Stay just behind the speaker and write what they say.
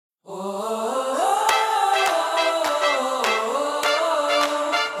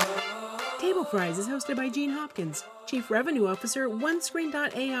Fries is hosted by Gene Hopkins, Chief Revenue Officer at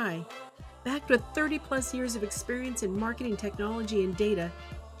OneScreen.ai. Backed with 30 plus years of experience in marketing technology and data,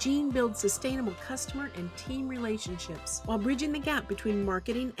 Gene builds sustainable customer and team relationships while bridging the gap between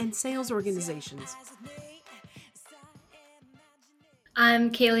marketing and sales organizations. I'm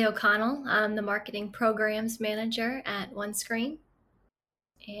Kaylee O'Connell. I'm the Marketing Programs Manager at OneScreen,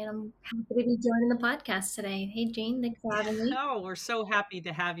 and I'm happy to be joining the podcast today. Hey, Jean, thanks for having me. Oh, we're so happy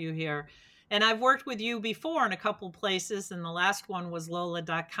to have you here. And I've worked with you before in a couple places, and the last one was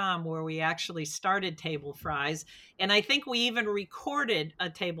Lola.com, where we actually started Table Fries. And I think we even recorded a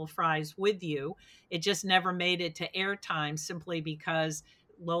Table Fries with you. It just never made it to airtime simply because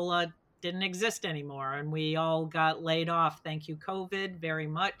Lola didn't exist anymore and we all got laid off. Thank you, COVID, very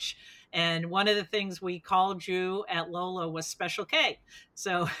much. And one of the things we called you at Lola was Special K.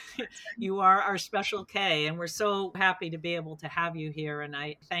 So you are our Special K, and we're so happy to be able to have you here. And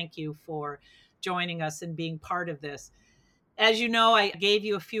I thank you for joining us and being part of this. As you know, I gave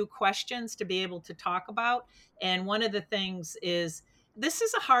you a few questions to be able to talk about. And one of the things is this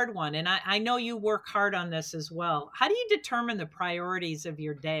is a hard one. And I know you work hard on this as well. How do you determine the priorities of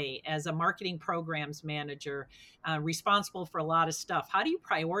your day as a marketing programs manager responsible for a lot of stuff? How do you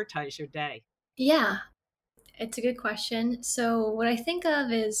prioritize your day? Yeah, it's a good question. So, what I think of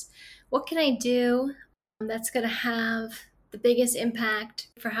is what can I do that's going to have the biggest impact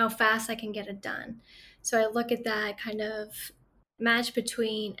for how fast I can get it done? So, I look at that kind of match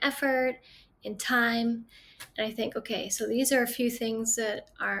between effort and time. And I think, okay, so these are a few things that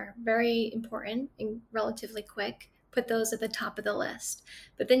are very important and relatively quick. Put those at the top of the list.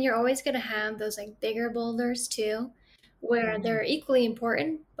 But then you're always going to have those like bigger boulders too, where Hmm. they're equally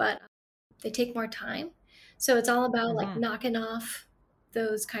important, but they take more time. So it's all about like Hmm. knocking off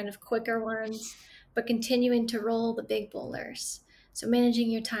those kind of quicker ones, but continuing to roll the big boulders. So managing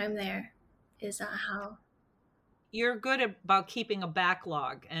your time there is how. You're good about keeping a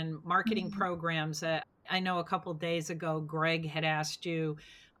backlog and marketing Mhm. programs. I know a couple days ago, Greg had asked you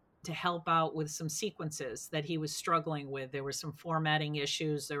to help out with some sequences that he was struggling with. There were some formatting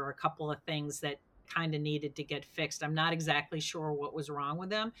issues. There were a couple of things that kind of needed to get fixed. I'm not exactly sure what was wrong with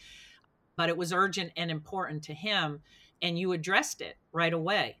them, but it was urgent and important to him. And you addressed it right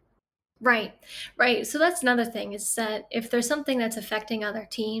away. Right, right. So that's another thing is that if there's something that's affecting other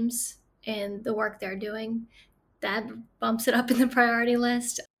teams and the work they're doing, that bumps it up in the priority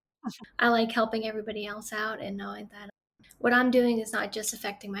list. I like helping everybody else out and knowing that what I'm doing is not just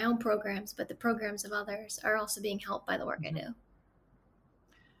affecting my own programs, but the programs of others are also being helped by the work I Mhm. do.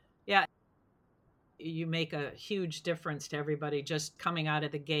 Yeah, you make a huge difference to everybody just coming out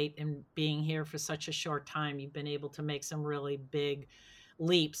of the gate and being here for such a short time. You've been able to make some really big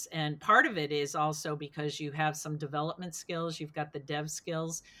leaps. And part of it is also because you have some development skills, you've got the dev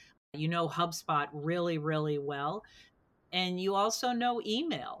skills, you know HubSpot really, really well. And you also know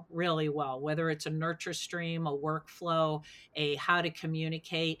email really well, whether it's a nurture stream, a workflow, a how to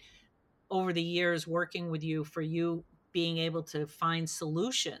communicate. Over the years working with you, for you being able to find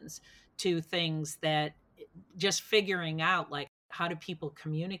solutions to things that just figuring out like how do people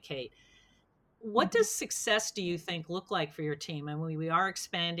communicate. What Mhm. does success do you think look like for your team? And we are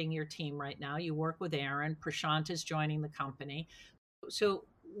expanding your team right now. You work with Aaron, Prashant is joining the company. So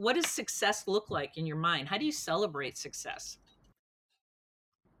what does success look like in your mind? How do you celebrate success?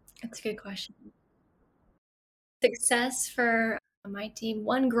 That's a good question. Success for my team,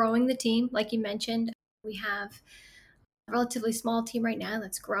 one, growing the team. Like you mentioned, we have a relatively small team right now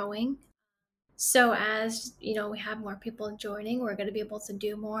that's growing. So as you know, we have more people joining, we're going to be able to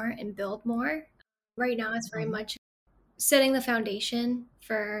do more and build more. Right now, it's very Mhm. much setting the foundation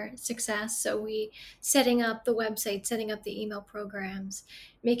for success. So we setting up the website, setting up the email programs,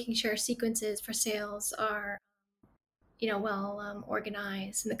 making sure sequences for sales are well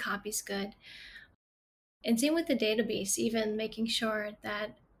organized and the copy's good. And same with the database, even making sure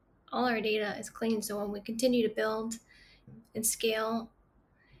that all our data is clean. So when we continue to build and scale,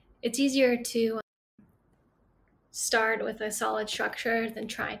 it's easier to start with a solid structure than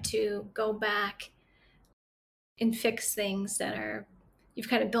try to go back and fix things that are you've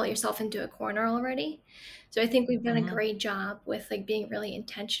kind of built yourself into a corner already. So I think we've done a Mhm. great job with like being really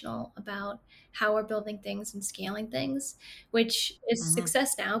intentional about how we're building things and scaling things, which is Mhm.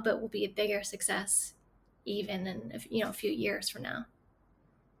 success now, but will be a bigger success even in a few years from now.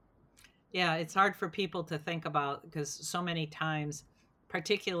 Yeah, it's hard for people to think about because so many times,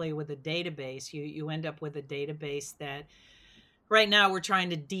 particularly with a database, you end up with a database that Right now we're trying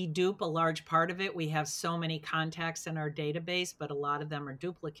to dedupe a large part of it. We have so many contacts in our database, but a lot of them are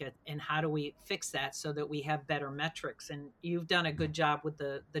duplicate. And how do we fix that so that we have better metrics? And you've done a good job with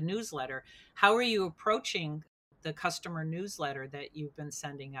the newsletter. How are you approaching the customer newsletter that you've been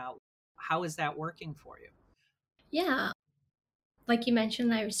sending out? How is that working for you? Yeah, like you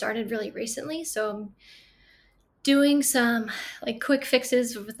mentioned, I started really recently, so I'm doing some like quick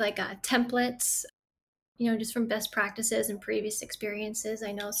fixes with like templates, just from best practices and previous experiences.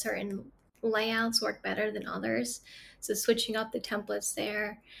 I know certain layouts work better than others, so switching up the templates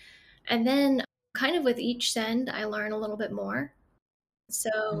there. And then, kind of with each send, I learn a little bit more.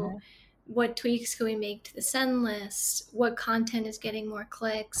 So, Mhm. what tweaks can we make to the send list? What content is getting more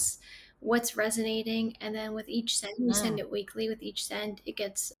clicks? What's resonating? And then with each send, we send Mm. it weekly. With each send, it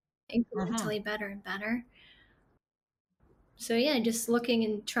gets Mhm. incrementally better and better. So, yeah, just looking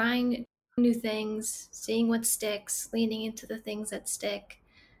and trying new things, seeing what sticks, leaning into the things that stick.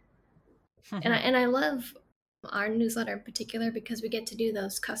 And I love our newsletter in particular because we get to do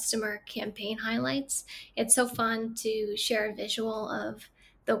those customer campaign highlights. It's so fun to share a visual of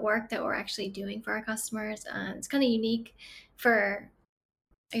the work that we're actually doing for our customers. It's kind of unique for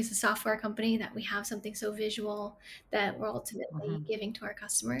as a software company that we have something so visual that we're ultimately Mhm. giving to our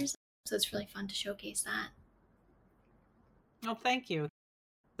customers. So it's really fun to showcase that. Oh, thank you.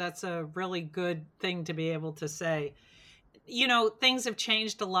 That's a really good thing to be able to say. Things have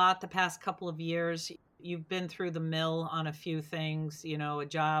changed a lot the past couple of years. You've been through the mill on a few things, a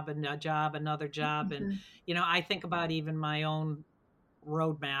job and a job, another job. And, Mhm. I think about even my own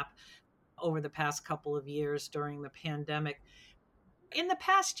roadmap over the past couple of years during the pandemic. In the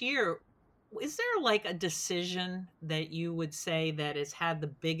past year, is there like a decision that you would say that has had the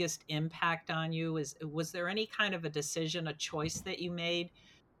biggest impact on you? Was there any kind of a decision, a choice that you made?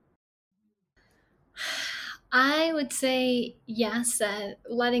 I would say yes, that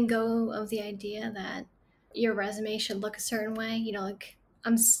letting go of the idea that your resume should look a certain way. Like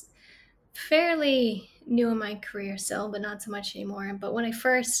I'm fairly new in my career still, but not so much anymore. But when I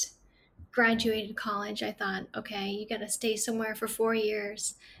first graduated college, I thought, okay, you got to stay somewhere for 4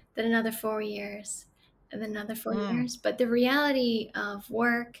 years, then another 4 years, and then another four Mm, years. But the reality of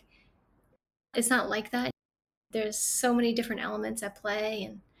work, it's not like that. There's so many different elements at play,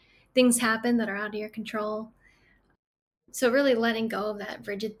 and things happen that are out of your control. So, really letting go of that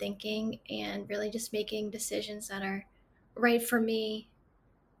rigid thinking and really just making decisions that are right for me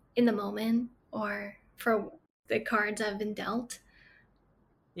in the moment or for the cards I've been dealt.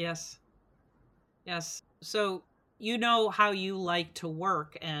 yes. Yes. So you know how you like to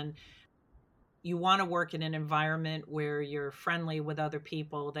work, and you want to work in an environment where you're friendly with other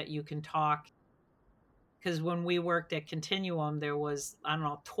people, that you can talk. Because when we worked at Continuum, there was, I don't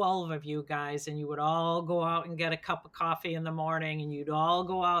know, 12 of you guys, and you would all go out and get a cup of coffee in the morning, and you'd all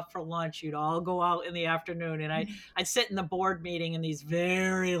go out for lunch. You'd all go out in the afternoon. And I'd sit in the board meeting, in these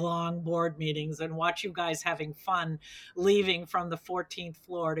very long board meetings, and watch you guys having fun, leaving from the 14th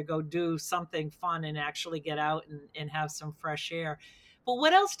floor to go do something fun and actually get out and have some fresh air. But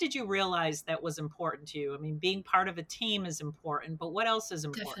what else did you realize that was important to you? I mean, being part of a team is important, but what else is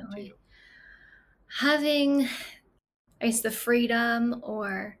important to Definitely. you? Having, I guess, the freedom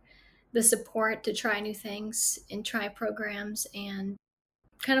or the support to try new things and try programs and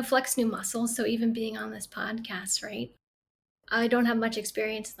kind of flex new muscles. So, even being on this podcast, right? I don't have much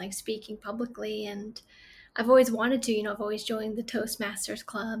experience like speaking publicly, and I've always wanted to. I've always joined the Toastmasters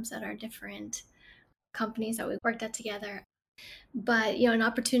clubs at our different companies that we worked at together. But, an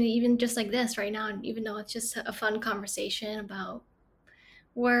opportunity, even just like this right now, and even though it's just a fun conversation about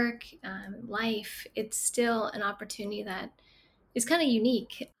work, life, it's still an opportunity that is kind of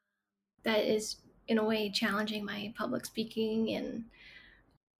unique, that is, in a way, challenging my public speaking and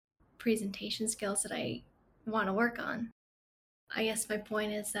presentation skills that I want to work on. I guess my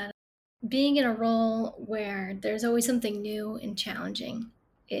point is that being in a role where there's always something new and challenging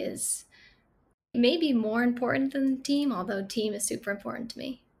is maybe more important than team, although team is super important to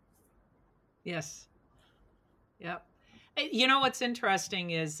me. Yes. Yep. You know what's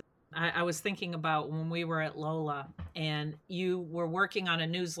interesting is I was thinking about when we were at Lola, and you were working on a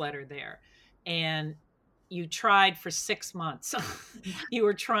newsletter there, and you tried for 6 months. You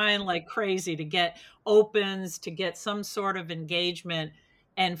were trying like crazy to get opens, to get some sort of engagement.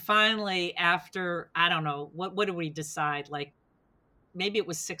 And finally, after, I don't know, what did we decide? Like maybe it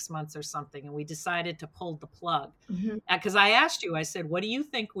was 6 months or something, and we decided to pull the plug. Mhm. Because I asked you, I said, what do you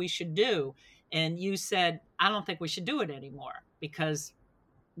think we should do? And you said, I don't think we should do it anymore because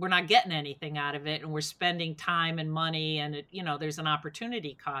we're not getting anything out of it, and we're spending time and money, and there's an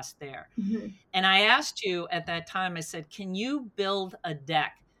opportunity cost there. Mhm. And I asked you at that time, I said, can you build a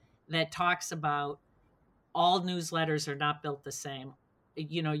deck that talks about all newsletters are not built the same?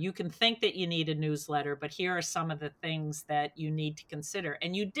 You can think that you need a newsletter, but here are some of the things that you need to consider.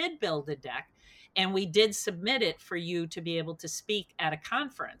 And you did build a deck, and we did submit it for you to be able to speak at a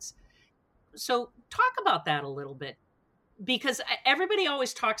conference. So talk about that a little bit, because everybody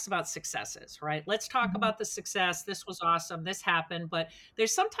always talks about successes, right? Let's talk Mhm. about the success. This was awesome. This happened. But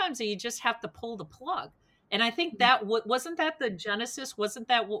there's sometimes that you just have to pull the plug. And I think that wasn't that the genesis? Wasn't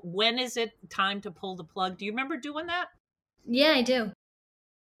that when is it time to pull the plug? Do you remember doing that? Yeah, I do.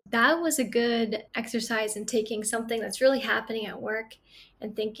 That was a good exercise in taking something that's really happening at work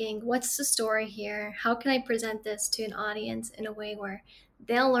and thinking, what's the story here? How can I present this to an audience in a way where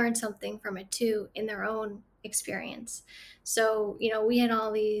they'll learn something from it too in their own experience? So, we had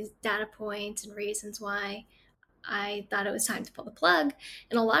all these data points and reasons why I thought it was time to pull the plug.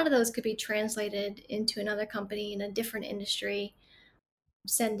 And a lot of those could be translated into another company in a different industry,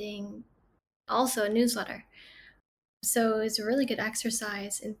 sending also a newsletter. So it's a really good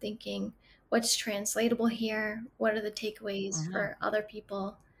exercise in thinking what's translatable here, what are the takeaways Hmm. for other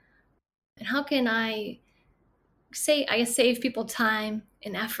people, and how can I guess save people time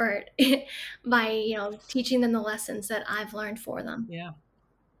and effort by, teaching them the lessons that I've learned for them. Yeah.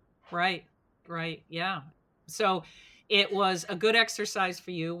 Right. Right. Yeah. So it was a good exercise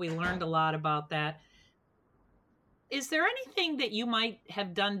for you. We learned a lot about that. Is there anything that you might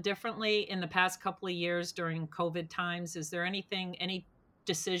have done differently in the past couple of years during COVID times? Is there any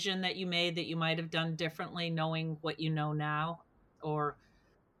decision that you made that you might have done differently knowing what you know now? Or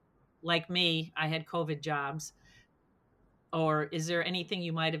like me, I had COVID jobs. Or is there anything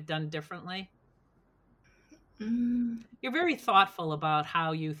you might have done differently? Mm, You're very thoughtful about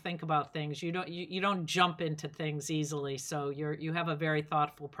how you think about things. You don't jump into things easily. So you have a very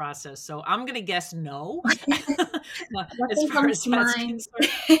thoughtful process. So I'm going to guess no. As nothing far comes as to that's mind.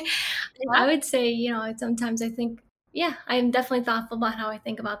 concerned. I Huh? would say, sometimes I think, yeah, I'm definitely thoughtful about how I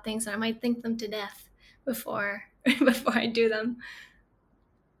think about things, and I might think them to death before before I do them.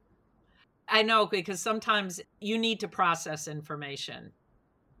 I know, because sometimes you need to process information.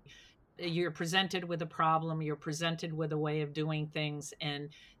 You're presented with a problem, you're presented with a way of doing things, and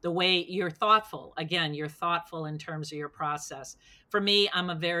the way you're thoughtful. Again, you're thoughtful in terms of your process. For me, I'm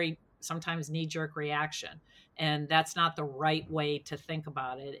a very sometimes knee-jerk reaction, and that's not the right way to think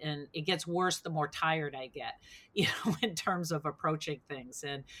about it. And it gets worse the more tired I get, in terms of approaching things.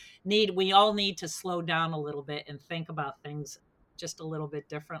 And we all need to slow down a little bit and think about things just a little bit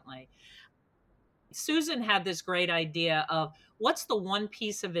differently. Susan had this great idea of what's the one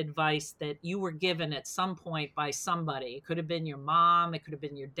piece of advice that you were given at some point by somebody. It could have been your mom, it could have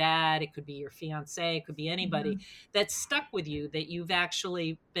been your dad, it could be your fiance, it could be anybody Mhm. that stuck with you that you've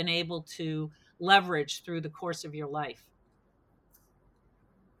actually been able to leverage through the course of your life.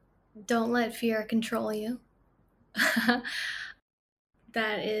 Don't let fear control you.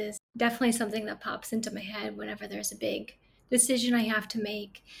 That is definitely something that pops into my head whenever there's a big decision I have to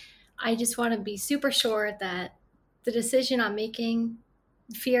make. I just want to be super sure that the decision I'm making,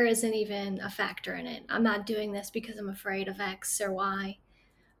 fear isn't even a factor in it. I'm not doing this because I'm afraid of X or Y.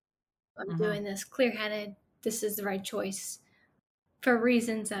 I'm Hmm. doing this clear headed. This is the right choice for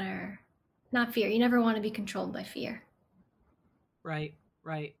reasons that are not fear. You never want to be controlled by fear. Right,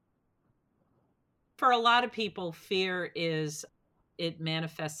 right. For a lot of people, fear is it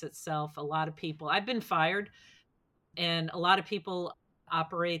manifests itself. A lot of people, I've been fired. And a lot of people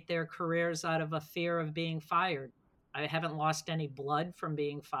operate their careers out of a fear of being fired. I haven't lost any blood from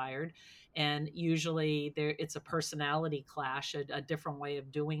being fired. And usually it's a personality clash, a different way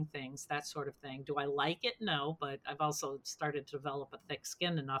of doing things, that sort of thing. Do I like it? No, but I've also started to develop a thick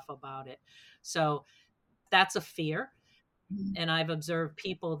skin enough about it. So that's a fear. Mhm. And I've observed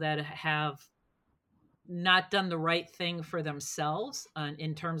people that have not done the right thing for themselves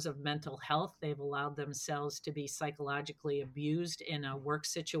in terms of mental health. They've allowed themselves to be psychologically abused in a work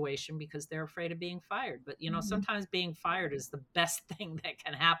situation because they're afraid of being fired. But, Mhm. sometimes being fired is the best thing that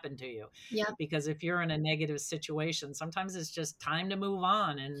can happen to you, Yep. because if you're in a negative situation, sometimes it's just time to move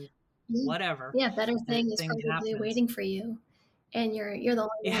on and Yeah. whatever. Yeah, better thing is Things probably happens. waiting for you, and you're the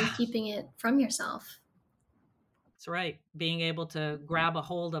only one Yeah, keeping it from yourself. that's right. Being able to grab a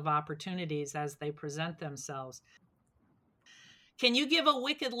hold of opportunities as they present themselves. Can you give a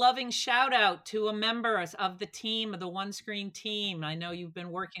wicked loving shout out to a member of the team, of the One Screen team? I know you've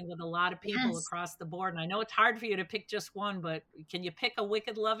been working with a lot of people Yes. across the board, and I know it's hard for you to pick just one, but can you pick a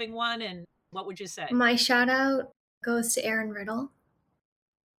wicked loving one? And what would you say? My shout out goes to Aaron Riddle.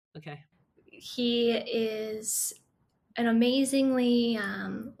 Okay. He is an amazingly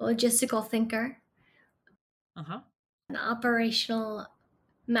logistical thinker, Uh-huh. an operational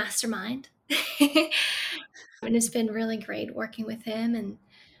mastermind. And it's been really great working with him. And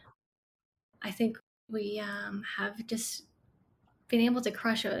I think we have just been able to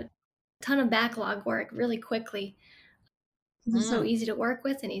crush a ton of backlog work really quickly. He's so Mm, easy to work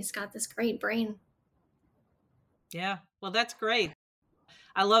with, and he's got this great brain. yeah. Well, that's great.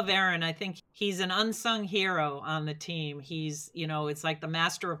 I love Aaron. I think he's an unsung hero on the team. It's like the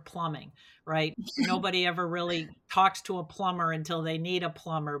master of plumbing, right? Nobody ever really talks to a plumber until they need a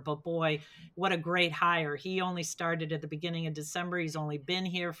plumber. But boy, what a great hire. He only started at the beginning of December. He's only been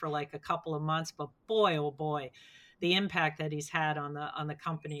here for like a couple of months, but boy, oh boy, the impact that he's had on the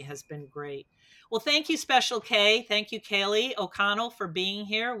company has been great. Well, thank you, Special K. Thank you, Kaylee O'Connell, for being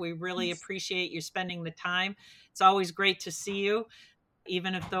here. We really appreciate you spending the time. It's always great to see you,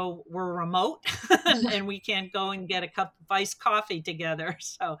 even if though we're remote and we can't go and get a cup of iced coffee together.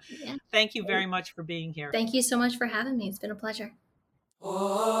 So Yeah. thank you very much for being here. Thank you so much for having me. It's been a pleasure.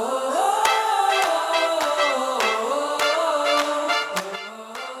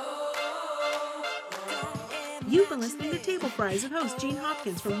 You've been listening to Table Fries with host Gene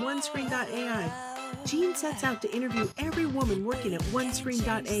Hopkins from OneScreen.ai. Gene sets out to interview every woman working at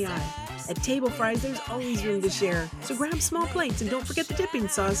OneScreen.ai. At Table Fries, there's always room to share, so grab small plates and don't forget the dipping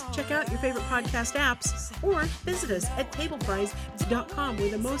sauce. Check out your favorite podcast apps or visit us at tablefries.com, where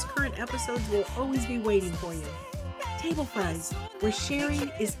the most current episodes will always be waiting for you. Table Fries, where sharing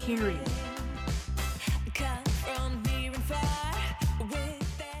is caring.